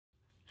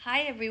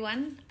Hi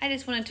everyone, I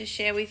just wanted to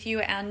share with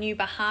you our new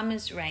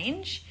Bahamas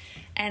range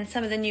and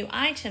some of the new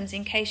items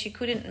in case you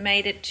couldn't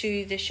made it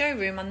to the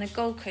showroom on the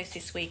Gold Coast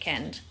this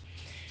weekend.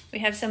 We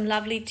have some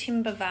lovely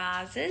timber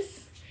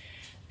vases,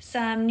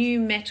 some new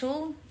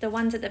metal, the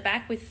ones at the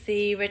back with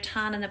the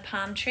rattan and the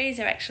palm trees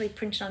are actually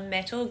printed on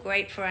metal,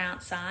 great for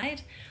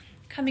outside.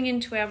 Coming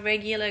into our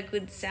regular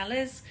good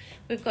sellers,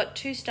 we've got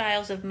two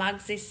styles of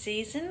mugs this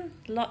season,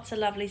 lots of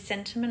lovely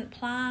sentiment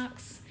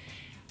plaques.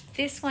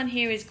 This one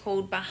here is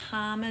called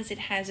Bahamas. It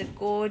has a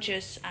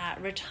gorgeous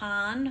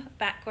rattan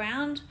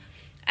background,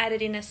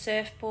 added in a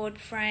surfboard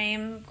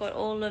frame, got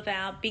all of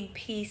our big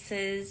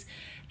pieces,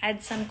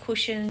 add some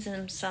cushions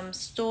and some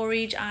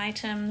storage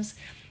items.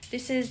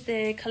 This is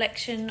the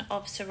collection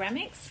of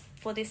ceramics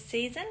for this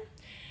season.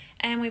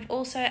 And we've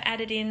also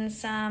added in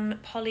some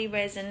poly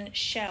resin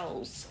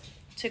shells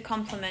to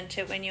complement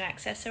it when you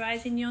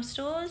accessorize in your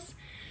stores.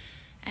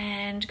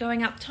 And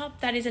going up top,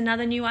 that is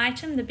another new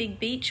item, the big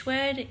beach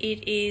word.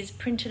 It is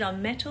printed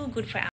on metal, good for